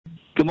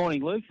Good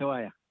morning, Luke. How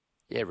are you?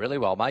 Yeah, really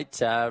well,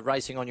 mate.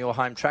 Racing on your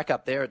home track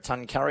up there at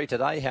Tuncurry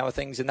today. How are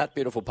things in that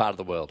beautiful part of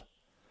the world?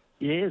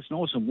 Yeah, it's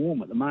nice and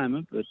warm at the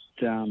moment, but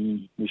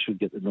we should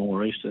get the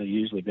nor'easter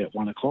usually about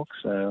 1 o'clock,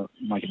 so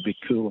make it a bit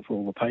cooler for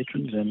all the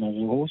patrons and all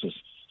the horses.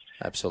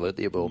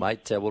 Absolutely, it will,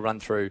 mate. We'll run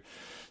through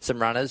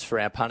some runners for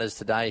our punters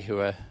today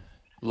who are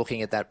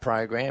looking at that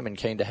program and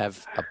keen to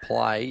have a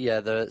play.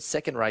 The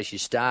second race you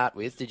start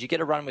with, did you get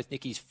a run with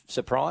Nikki's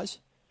Surprise?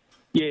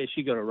 Yeah,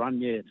 she got a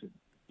run. Yeah, it's a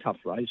tough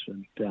race,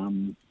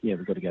 and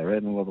we've got to go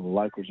around. A lot of the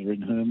locals are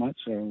in her, mate,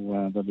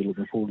 so they'll be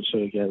looking forward to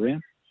see her go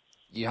around.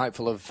 You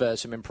hopeful of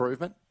some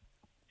improvement?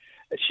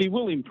 She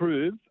will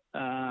improve.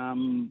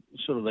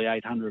 Sort of the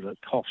 800 at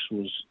Coffs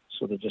was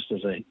sort of just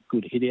as a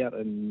good hit out,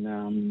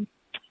 and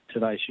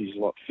today she's a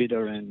lot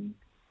fitter, and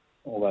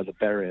although the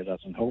barrier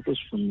doesn't help us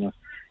from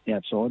the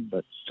outside,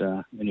 but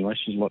anyway,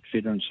 she's a lot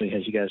fitter, and see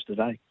how she goes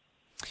today.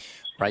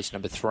 Race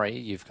number 3,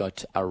 you've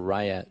got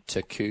Araya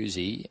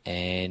Takuzi,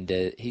 and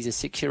he's a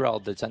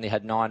 6-year-old that's only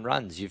had 9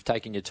 runs. You've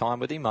taken your time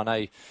with him. I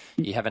know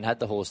you haven't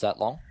had the horse that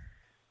long.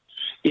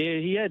 Yeah,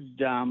 he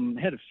had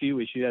a few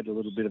issues. He had a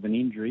little bit of an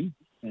injury,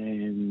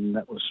 and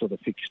that was sort of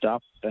fixed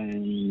up,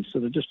 and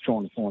sort of just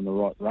trying to find the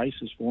right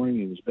races for him.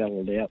 He was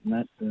battled out and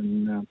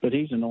that, but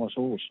he's a nice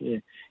horse. Yeah,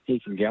 he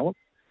can gallop.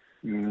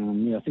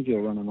 I think he'll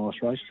run a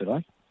nice race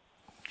today.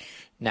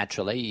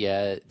 Naturally,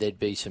 there'd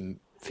be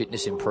some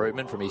fitness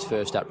improvement from his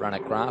first up run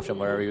at Grafton,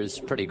 where he was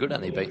pretty good,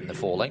 only beating the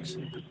 4 lengths.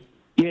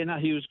 Yeah, no,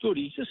 he was good.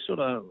 He just sort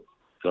of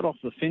got off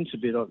the fence a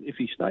bit. If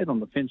he stayed on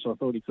the fence, I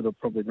thought he could have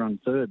probably run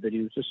third, but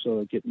he was just sort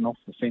of getting off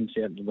the fence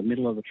out into the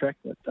middle of the track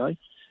that day.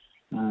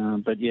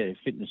 But yeah,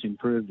 fitness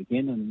improved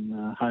again,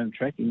 and home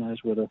track, he knows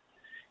where to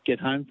get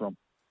home from.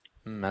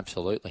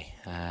 Absolutely.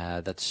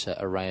 That's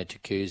Araya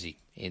Takuzi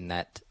in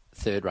that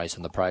third race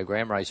on the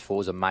program. Race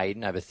 4 is a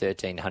maiden over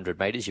 1,300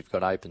 metres. You've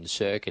got open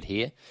circuit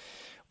here.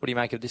 What do you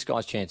make of this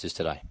guy's chances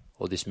today,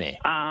 or this mare?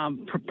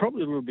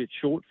 Probably a little bit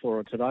short for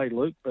her today,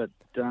 Luke, but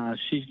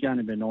she's going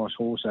to be a nice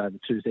horse over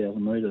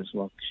 2,000 metres.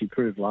 Like she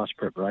proved last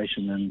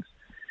preparation, and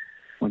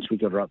once we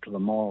got her up to the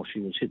mile, she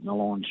was hitting the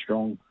line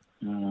strong,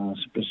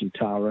 especially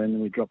Tara, and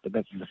then we dropped her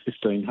back to the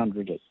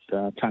 1,500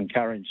 at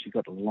Tuncurry, and she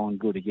got to the line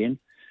good again.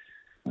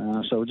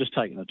 So we're just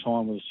taking her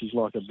time with her. She's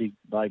like a big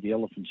baby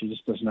elephant. She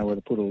just doesn't know where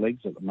to put her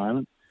legs at the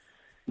moment.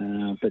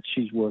 But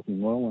she's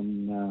working well,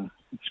 and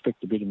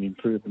expect a bit of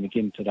improvement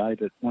again today.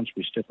 But once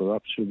we step her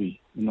up, she'll be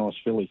a nice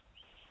filly.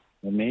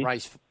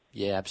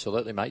 Yeah,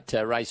 absolutely, mate.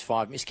 Race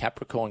 5, Miss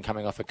Capricorn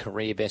coming off a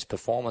career best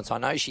performance. I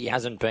know she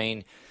hasn't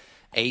been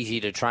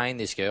easy to train,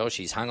 this girl.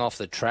 She's hung off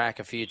the track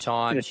a few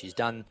times. Yeah. She's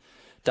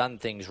done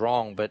things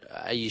wrong. But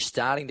are you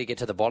starting to get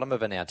to the bottom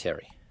of her now,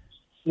 Terry?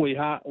 We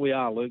are,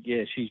 Luke.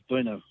 Yeah, she's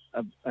been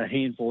a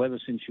handful ever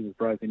since she was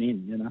broken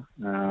in,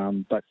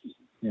 But,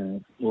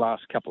 the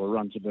last couple of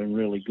runs have been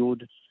really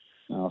good.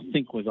 I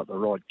think we've got the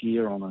right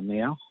gear on her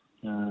now.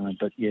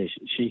 But, yeah,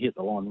 she hit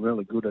the line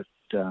really good at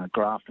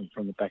Grafton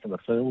from the back of the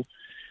field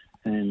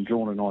and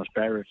drawn a nice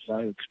barrier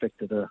today. We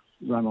expect her to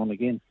run on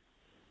again.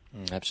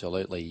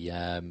 Absolutely.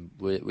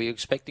 Were you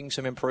expecting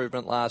some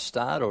improvement last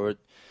start, or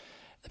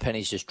the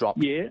pennies just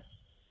dropped? Yeah.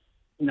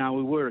 No,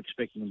 we were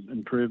expecting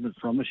improvement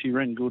from her. She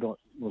ran good. It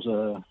was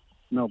a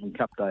Melbourne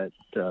Cup day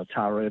at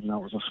Tara, and that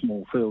was a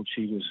small field.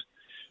 She was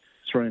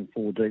 3 and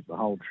 4 deep the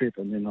whole trip,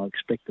 and then I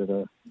expected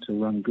her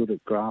to run good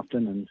at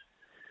Grafton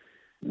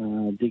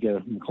and dig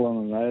a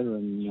McClellan over,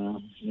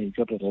 and he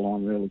got to the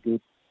line really good.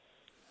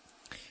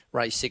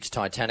 Race 6,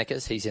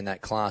 Titanicus. He's in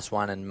that Class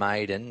 1 and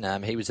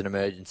maiden. He was an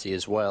emergency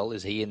as well.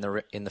 Is he in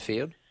the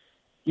field?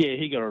 Yeah,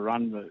 he got a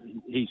run, but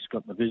he's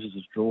got the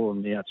visitors draw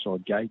on the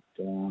outside gate.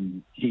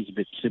 He's a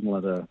bit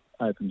similar to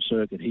open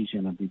circuit. He's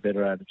going to be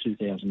better over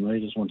 2,000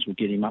 metres once we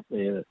get him up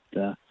there.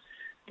 It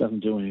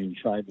doesn't do any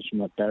favours from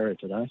that barrier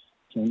today.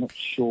 So I'm not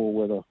sure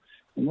whether...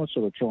 I might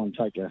sort of try and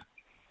take a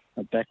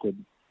backward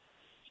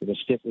sort of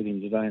step with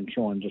him today and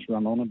try and just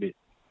run on a bit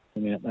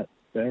from out that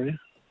barrier.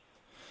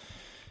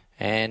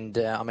 And,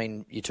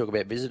 you talk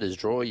about visitors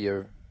draw.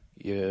 You're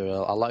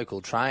a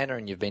local trainer,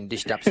 and you've been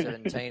dished up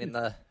 17 in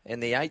the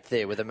 8th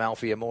there with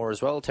Amalfi Amore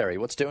as well, Terry.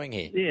 What's doing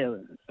here? Yeah,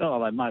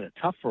 they made it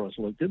tough for us,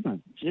 Luke,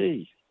 didn't they?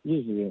 Gee,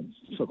 usually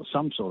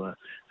some sort of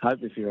hope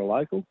if you're a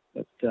local,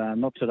 but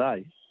not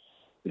today.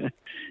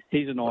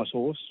 He's a nice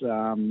horse.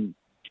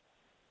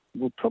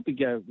 We'll probably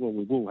go. Well,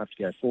 we will have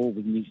to go forward.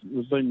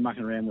 We've been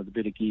mucking around with a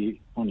bit of gear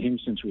on him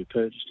since we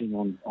purchased him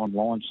on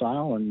online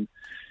sale, and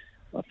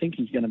I think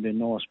he's going to be a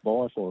nice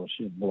buy for us.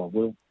 Well, I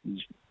will.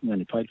 He's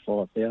only paid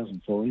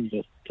 $5,000 for him,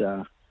 but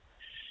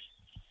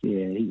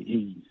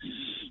he's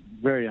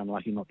very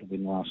unlucky not to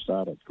win last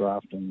start at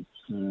Grafton.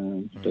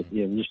 But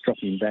yeah, we'll just drop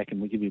him back and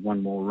we'll give him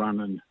one more run,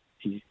 and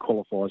he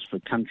qualifies for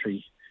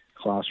country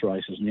class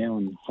races now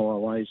and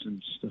highways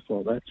and stuff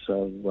like that.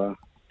 So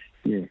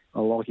I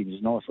like him. He's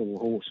a nice little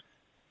horse.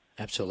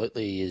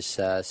 Absolutely is.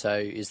 So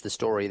is the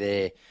story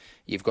there?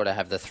 You've got to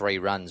have the 3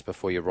 runs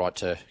before you're right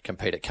to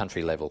compete at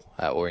country level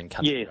or in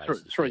country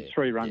races.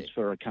 Three runs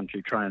for a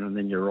country trainer, and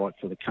then you're right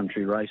for the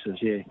country races.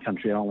 Yeah,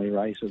 country only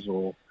races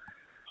or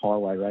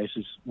highway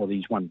races. Well,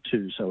 he's won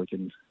 2, so we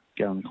can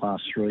go in Class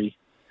 3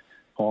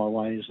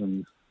 highways,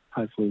 and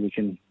hopefully we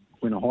can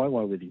win a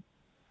highway with him.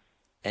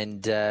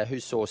 And who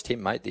sourced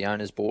him, mate? The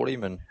owners bought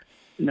him? And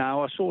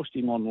No, I sourced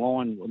him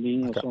online, on the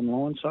English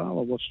online sale.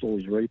 I watched all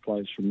his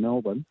replays from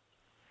Melbourne,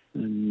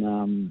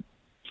 and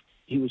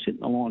he was hitting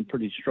the line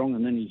pretty strong,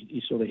 and then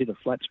he sort of hit a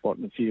flat spot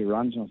in a few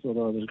runs, and I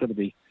thought, there's got to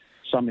be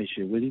some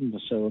issue with him.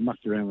 So I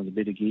mucked around with a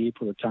bit of gear,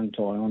 put a tongue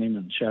tie on him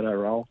and shadow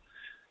roll,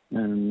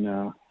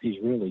 and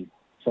he's really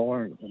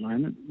firing at the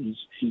moment.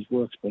 His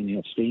work's been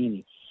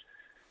outstanding.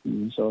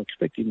 And so I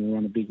expect him to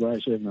run a big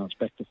race, even though it's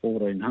back to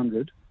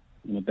 1400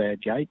 in a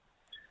bad gate.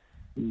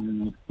 I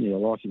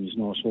like him. He's a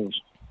nice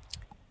horse.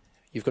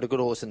 You've got a good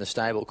horse in the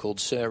stable called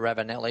Sir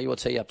Ravanelli.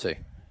 What's he up to?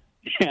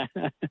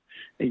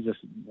 He's just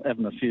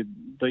having a few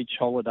beach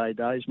holiday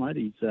days, mate.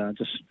 He's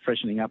just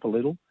freshening up a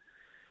little.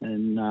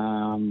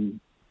 And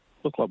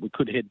look like we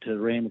could head to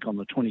Randwick on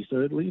the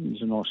 23rd with him.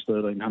 There's a nice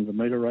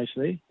 1,300-metre race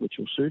there, which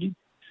will suit him.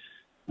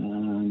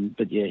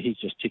 But, yeah, he's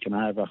just ticking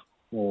over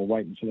while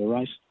waiting for the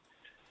race.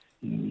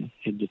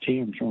 Head to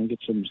town, try and get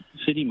some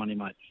city money,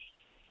 mate.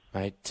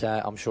 Mate,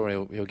 I'm sure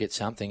he'll get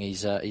something.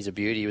 He's a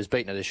beauty. He was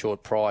beaten at a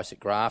short price at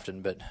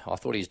Grafton, but I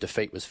thought his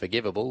defeat was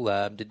forgivable.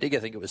 Did Digger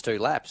think it was 2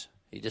 laps?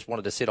 He just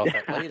wanted to sit off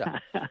that leader.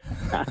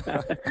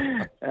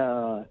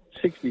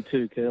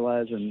 62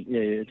 kilos, and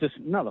yeah, just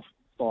another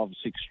 5 or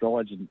 6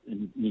 strides,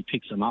 and he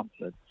picks them up.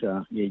 But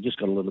he just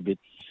got a little bit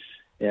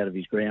out of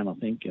his ground, I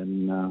think,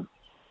 and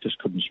just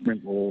couldn't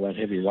sprint with all that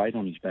heavy weight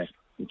on his back,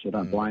 which I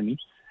don't blame him.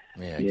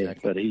 Yeah,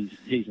 exactly. But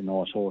he's a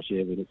nice horse,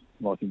 with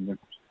like him.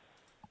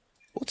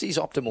 What's his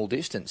optimal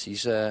distance?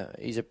 He's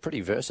a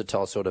pretty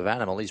versatile sort of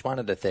animal. He's won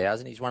at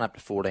 1,000. He's won up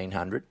to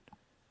 1,400.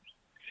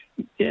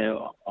 Yeah,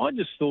 I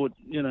just thought,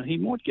 he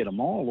might get a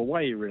mile. The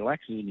way he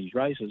relaxes in his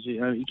races,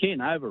 he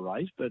can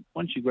over-race, but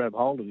once you grab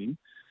hold of him,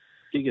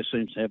 Digger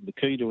seems to have the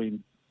key to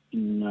him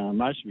in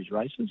most of his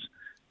races,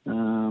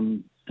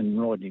 and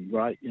riding him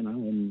great,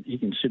 and he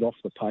can sit off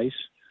the pace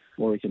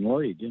or he can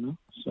lead,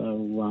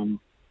 So,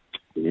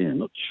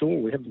 not sure.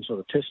 We haven't sort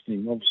of tested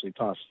him, obviously,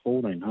 past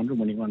 1,400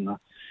 when he won the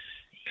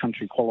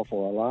country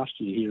qualifier last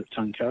year here at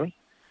Tuncurry.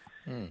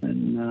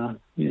 And,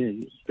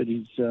 but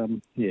he's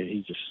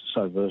just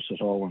so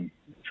versatile and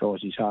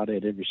tries his heart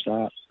out every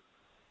start.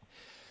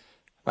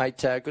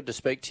 Mate, good to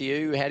speak to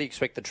you. How do you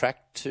expect the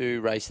track to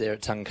race there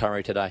at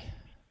Tuncurry today?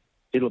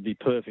 It'll be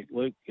perfect,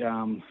 Luke.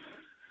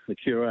 The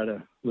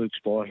curator, Luke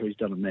Spicer, he's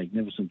done a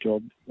magnificent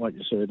job. Wait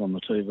to see it on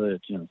the TV.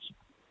 It's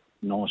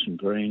nice and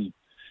green.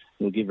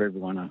 It'll give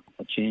everyone a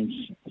chance.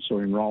 I saw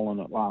him rolling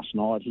it last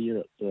night here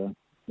at the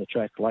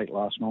track late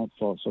last night,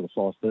 sort of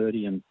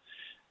 5:30, and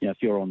if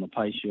you're on the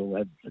pace, you'll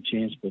have a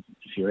chance, but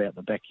if you're out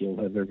the back,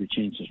 you'll have every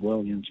chance as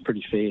well. It's a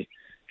pretty fair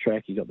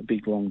track. You've got the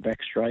big, long back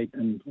straight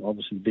and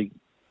obviously the big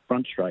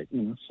front straight,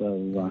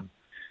 so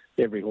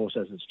every horse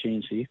has its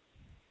chance here.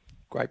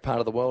 Great part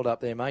of the world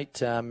up there,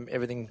 mate.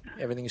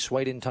 Everything's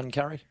sweet in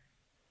Tuncurry?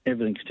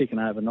 Everything's ticking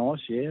over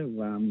nice, yeah.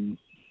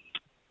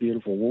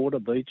 Beautiful water,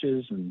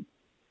 beaches, and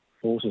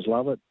horses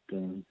love it.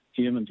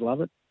 Humans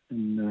love it,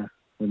 and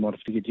we might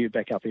have to get you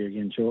back up here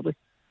again shortly.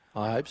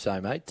 I hope so,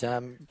 mate.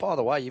 By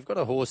the way, you've got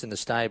a horse in the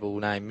stable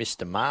named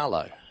Mr.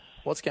 Marlowe.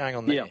 What's going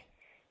on there? Yeah.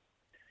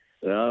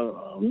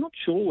 I'm not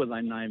sure whether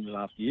they named it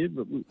after you,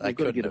 but we've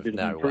got to get a bit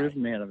of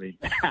improvement out of him.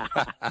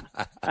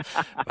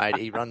 Mate,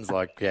 he runs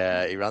like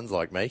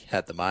me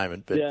at the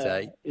moment,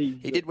 but he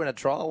did win a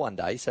trial one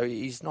day, so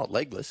he's not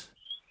legless.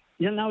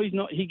 Yeah, no, he's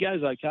not. He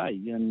goes okay,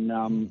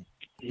 and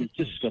he's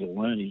just got to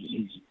learn.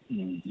 He's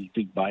a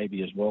big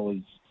baby as well.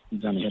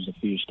 He's only had a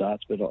few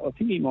starts, but I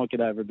think he might get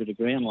over a bit of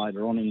ground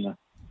later on in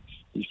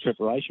his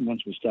preparation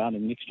once we start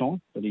him next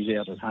time. But he's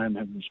out at home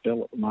having a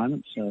spell at the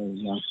moment, so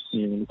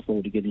we look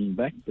forward to getting him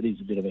back. But he's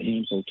a bit of a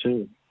handful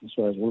too, I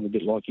suppose, a little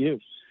bit like you.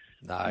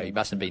 No, he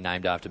mustn't be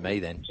named after me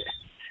then.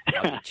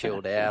 I'll be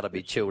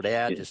chilled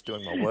out, just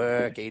doing my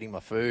work, eating my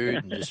food,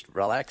 and just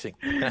relaxing.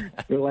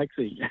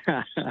 Relaxing.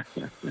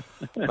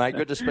 Mate,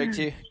 good to speak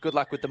to you. Good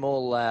luck with them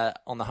all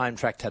on the home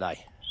track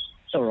today.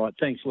 All right,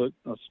 thanks, Luke.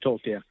 Nice to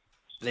talk to you.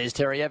 There's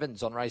Terry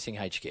Evans on Racing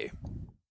HQ.